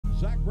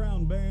Zach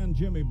Brown Band,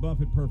 Jimmy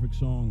Buffett, perfect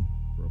song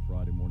for a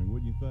Friday morning,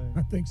 wouldn't you think?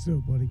 I think so,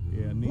 buddy.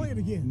 Yeah, Play it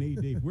again. Knee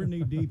deep. We're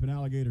knee deep in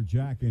Alligator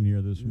Jack in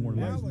here this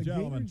morning, ladies and Alligator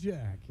gentlemen.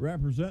 Jack.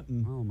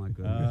 Representing Oh, my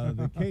goodness.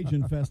 the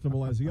Cajun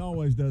Festival, as he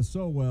always does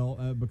so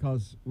well,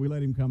 because we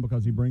let him come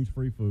because he brings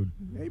free food.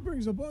 He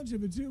brings a bunch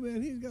of it, too,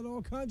 man. He's got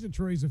all kinds of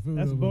trays of food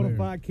That's a over bona there.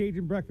 fide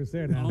Cajun breakfast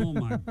there now. Oh,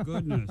 my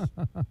goodness.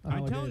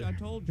 I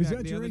told Is Jack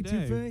that the your other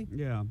etouffee? day.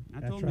 Yeah, I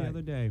That's told him the right.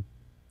 other day.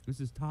 This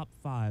is top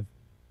 5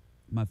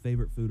 my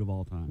favorite food of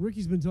all time.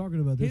 Ricky's been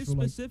talking about this His for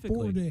like specifically.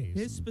 4 days.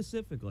 His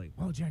specifically.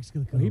 Oh, Jack's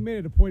going to Well, come. he made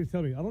it a point to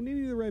tell me, I don't need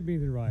any of the red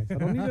beans and rice. I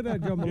don't need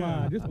that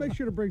jambalaya. Just make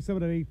sure to bring some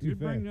of that You'd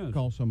bring etouffee.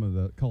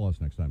 those. Call us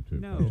next time,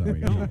 too. No, because, I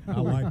mean, don't. I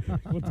like it.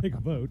 We'll take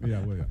a vote.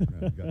 Yeah,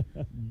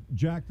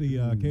 Jack,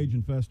 the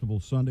Cajun Festival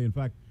Sunday. In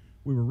fact,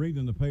 we were reading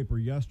in the paper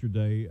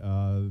yesterday.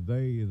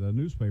 The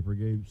newspaper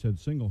said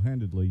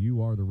single-handedly, you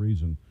are the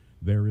reason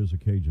there is a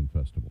Cajun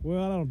Festival.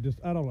 Well,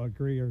 I don't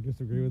agree or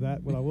disagree with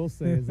that. What I will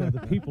say is that the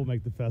people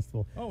make the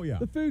festival. Oh, yeah.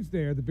 The food's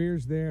there, the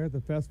beer's there.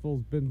 The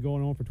festival's been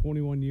going on for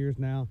 21 years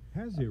now.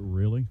 Has it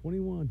really?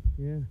 21,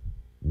 yeah.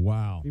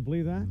 Wow. Do you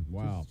believe that?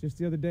 Wow. Just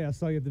the other day, I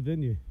saw you at the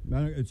venue.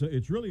 Now,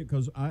 it's really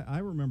because I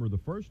remember the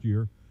first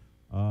year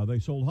they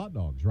sold hot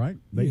dogs, right?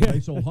 They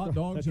sold hot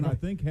dogs and I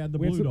think had the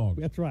We had blue some-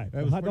 dogs. That's right.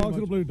 That was Hot pretty dogs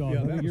and a much- blue dog. yeah,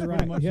 I that think was you're pretty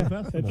right. much the Yeah,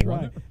 festival, that's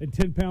wasn't right. And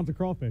 10 pounds of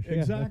crawfish. Yeah,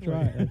 Exactly.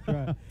 That's right.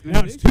 And Now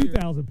it's this year-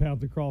 2,000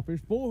 pounds of crawfish,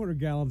 400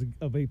 gallons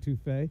of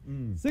etouffee,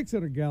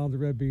 600 gallons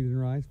of red beans and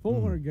rice,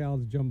 400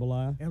 gallons of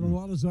jambalaya, And a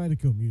lot of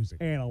Zydeco music.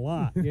 and a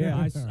lot.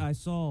 Yeah, I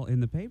saw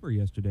in the paper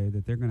yesterday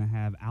that they're going to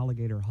have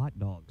alligator hot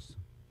dogs.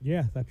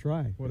 yeah, that's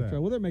right. What That's that?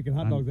 right. Well, they're making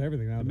hot dogs of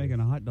everything now. They're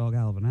making a hot dog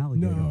out of an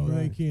alligator. No, they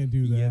Right. can't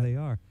do that. Yeah, they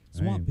are. I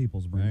Swamp ain't-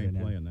 People's I bringing ain't it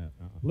in. playing that.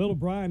 Little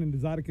Brian and the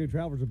Zydeco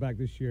Travelers are back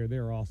this year.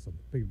 They're awesome.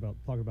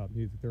 Talking about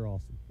music, they're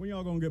awesome. When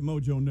y'all gonna get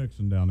Mojo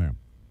Nixon down there?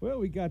 Well,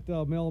 we got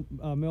Mel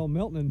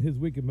Melton and his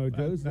Week of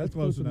Mojos. That's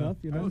close close enough.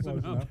 You know, That's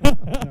close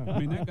enough. I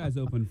mean, that guy's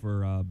open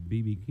for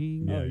B.B.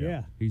 King. Oh,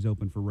 yeah. He's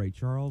open for Ray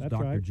Charles, That's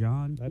Dr. right.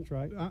 John. That's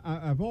right.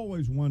 I've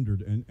always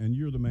wondered, and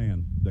you're the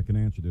man that can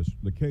answer this.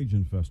 The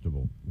Cajun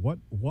Festival.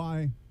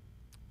 Why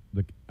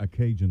a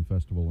Cajun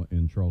Festival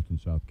in Charleston,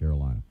 South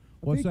Carolina?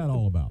 What's that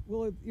all about?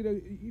 Well,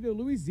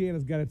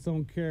 Louisiana's got its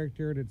own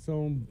character and its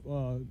own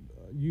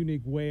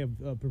unique way of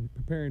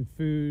preparing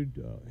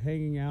food,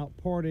 hanging out,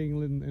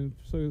 partying, and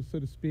so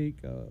to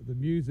speak. The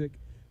music.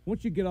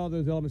 Once you get all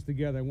those elements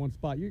together in one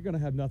spot, you're going to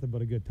have nothing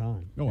but a good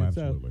time. Oh, And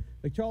absolutely. So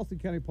the Charleston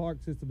County Park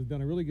System has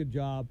done a really good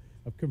job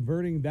of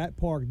converting that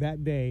park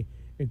that day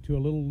into a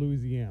little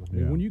Louisiana. I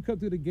mean, Yeah. when you come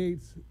through the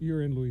gates,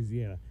 you're in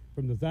Louisiana.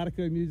 From the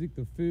Zydeco music,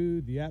 the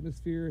food, the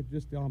atmosphere,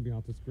 just the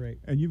ambiance, it's great.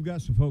 And you've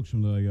got some folks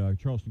from the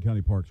Charleston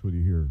County Parks with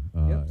you here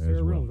Yep, as Sarah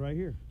well. Reynolds right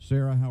here.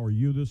 Sarah, how are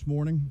you this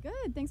morning?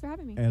 Good. Thanks for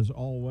having me. As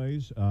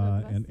always, Both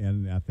of us.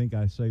 and I think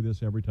I say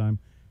this every time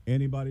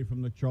anybody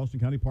from the Charleston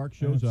County Park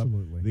shows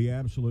Absolutely. up. The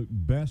absolute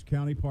best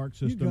county park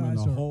system in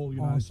guys the are whole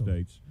United awesome.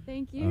 States.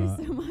 Thank you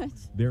so much.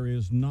 There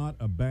is not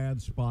a bad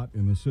spot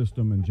in the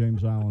system, and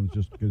James Island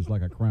just is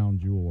like a crown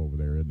jewel over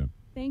there, isn't it?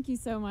 Thank you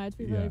so much.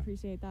 We Yeah. really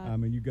appreciate that. I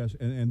mean, you guys,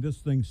 and this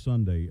thing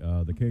Sunday,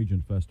 the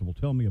Cajun Festival.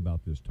 Tell me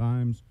about this.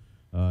 Times,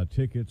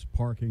 tickets,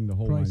 parking, the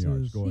whole Prices. 9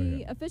 yards. Go the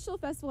ahead. official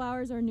festival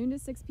hours are noon to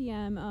 6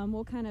 p.m.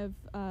 We'll kind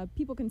of,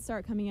 people can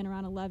start coming in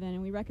around 11,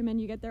 and we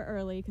recommend you get there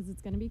early because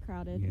it's going to be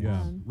crowded.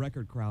 Yeah.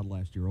 Record crowd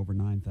last year, over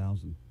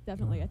 9,000.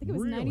 Definitely. I think it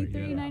was Really?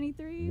 93, Yeah.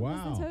 93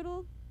 Wow. was the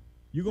total.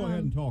 You go ahead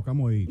and talk. I'm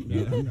going to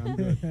eat. I'm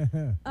good.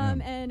 Yeah.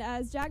 And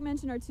as Jack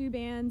mentioned, our two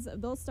bands,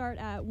 they'll start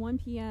at 1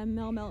 p.m.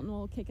 Mel Melton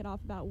will kick it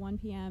off about 1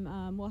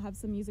 p.m. We'll have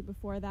some music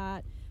before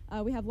that.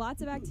 We have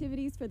lots of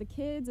activities for the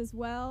kids as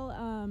well.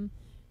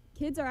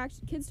 Kids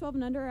 12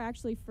 and under are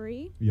actually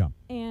free, Yeah.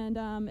 and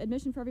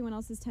admission for everyone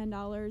else is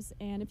 $10.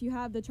 And if you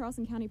have the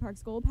Charleston County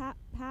Parks Gold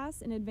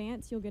Pass in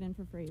advance, you'll get in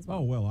for free as well.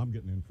 Oh well, I'm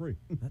getting in free.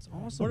 That's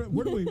awesome.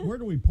 Where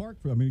do we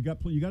park for? I mean,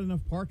 you got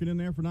enough parking in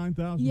there for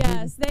 9,000?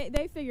 Yes,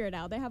 they figure it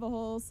out. They have a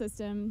whole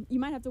system. You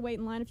might have to wait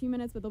in line a few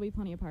minutes, but there'll be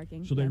plenty of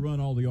parking. So they Yeah. run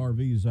all the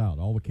RVs out,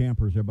 all the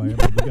campers, everybody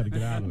got to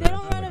get out of They there.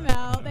 don't run them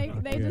out.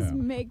 They just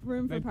Yeah. make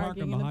room for They park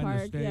parking them in the behind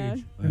park. the Yeah.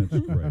 stage.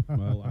 That's great.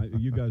 Well,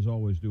 you guys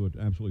always do an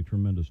absolutely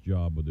tremendous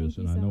job with this, Thank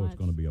and you I so know it's much.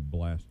 going to be a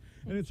blast.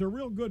 And it's a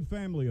real good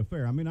family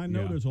affair. I mean, I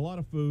know Yeah. there's a lot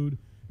of food,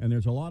 and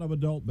there's a lot of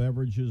adult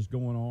beverages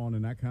going on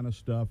and that kind of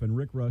stuff. And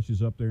Rick Rush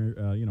is up there,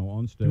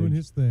 on stage. Doing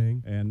his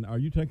thing. And are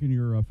you taking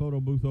your photo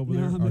booth over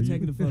there? No, I'm Are not you-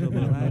 taking the photo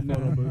No, booth. no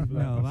photo booth for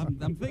that No, one.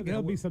 I'm thinking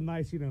There'll be some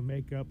nice,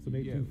 makeup, some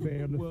Yeah.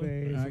 etouffee on the Well,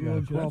 face, I a little got you.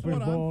 That's crawfish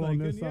what I'm ball on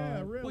thinking. this Yeah,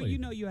 side. really.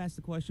 Well, you asked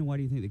the question, why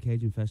do you think the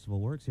Cajun Festival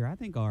works here? I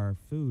think our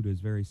food is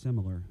very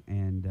similar,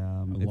 and it's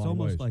lot of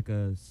almost ways. like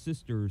a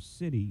sister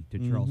city to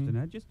Charleston.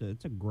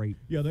 It's a great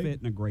Yeah, fit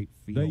and a great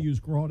feel. They use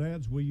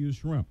crawdads, we use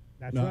shrimp.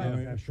 That's No, right. I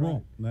mean, That's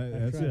shrimp. right.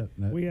 That's right. it.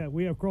 That-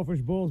 We have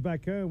crawfish bowls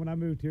back home. When I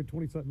moved here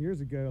 20-something years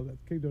ago,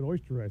 that came to an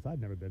oyster roast. I'd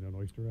never been to an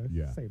oyster roast.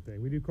 Yeah. Same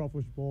thing. We do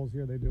crawfish bowls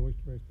here. They do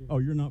oyster roast here. Oh,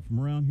 you're not from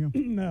around here?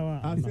 no,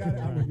 I I'm not would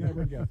around here.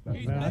 never guess that.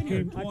 He's No, I been here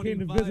came to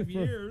 25 visit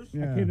years.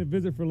 Yeah. I came to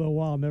visit for a little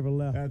while, never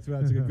left. That's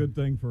a good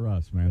thing for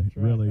us, man. That's It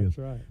really right, is.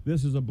 that's right.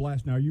 This is a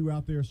blast. Now, are you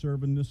out there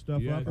serving this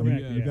stuff Yeah, up? I mean,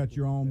 correct, you yeah. got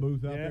your own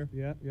booth out there?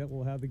 Yeah.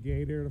 We'll have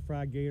the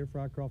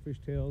fried crawfish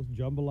tails,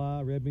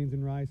 jambalaya, red beans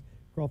and rice,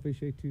 crawfish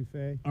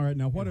etouffee, All right.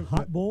 Now, what and if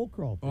hot bowl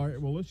crawfish. All right.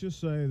 Well, let's just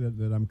say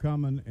that I'm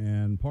coming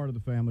and part of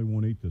the family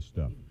won't eat this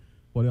stuff.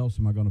 What else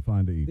am I going to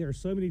find to eat? There are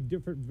so many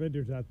different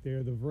vendors out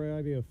there. The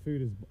variety of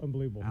food is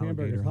unbelievable.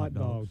 Alligator Hamburgers, hot hot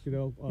dogs. dogs. You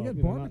know, You got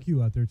not-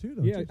 barbecue out there too,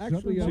 don't Yeah, you?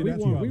 actually, See, we that's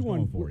what I won. We was won.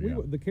 going for, yeah.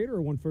 The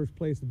caterer won first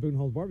place at Boone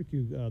Hall's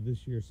Barbecue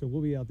this year, so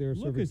we'll be out there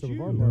Look serving at some you.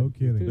 of our No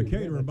barbecue. kidding. The too.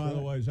 caterer, Yeah, by that's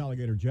the right. way, is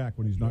Alligator Jack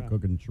when he's not right.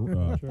 cooking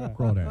That's right.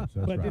 crawdads.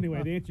 That's But right.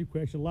 anyway, to answer your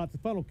question, lots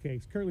of funnel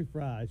cakes, curly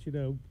fries,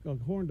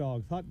 corn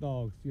dogs, hot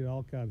dogs,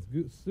 all kinds,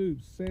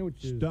 soups,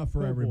 sandwiches, Stuff for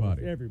po' boys,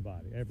 everybody.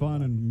 Everybody.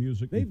 Fun and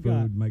music They've and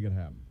got- food make it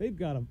happen. They've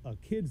got a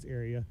kids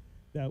area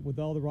that with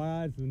all the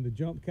rides and the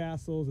jump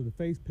castles and the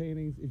face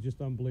paintings, it's just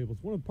unbelievable.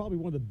 It's probably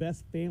one of the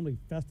best family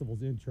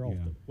festivals in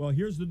Charleston. Well,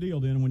 here's the deal,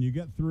 then. When you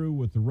get through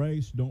with the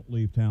race, don't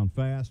leave town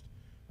fast.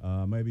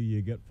 Maybe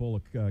you get full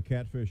of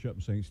catfish up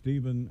in St.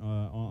 Stephen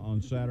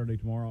on Saturday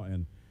tomorrow,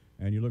 and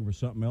you're looking for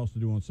something else to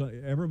do on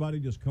Sunday. Everybody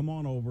just come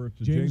on over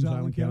to James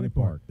Island County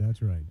Park.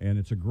 That's right. And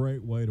it's a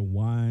great way to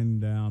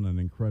wind down an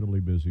incredibly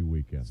busy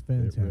weekend. It's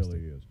fantastic. It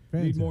really is.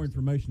 Need more Fantastic.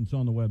 information? It's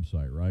on the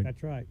website, right?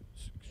 That's right.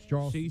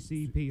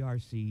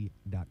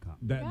 ccprc.com.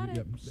 Got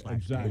it.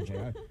 Exactly.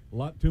 A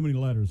lot too many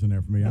letters in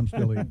there for me. I'm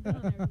still eating.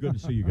 Good to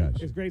see you guys.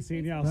 It's great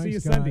seeing you. I'll Thanks, see you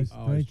Sunday. guys.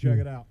 Always Thank check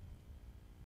you. it out.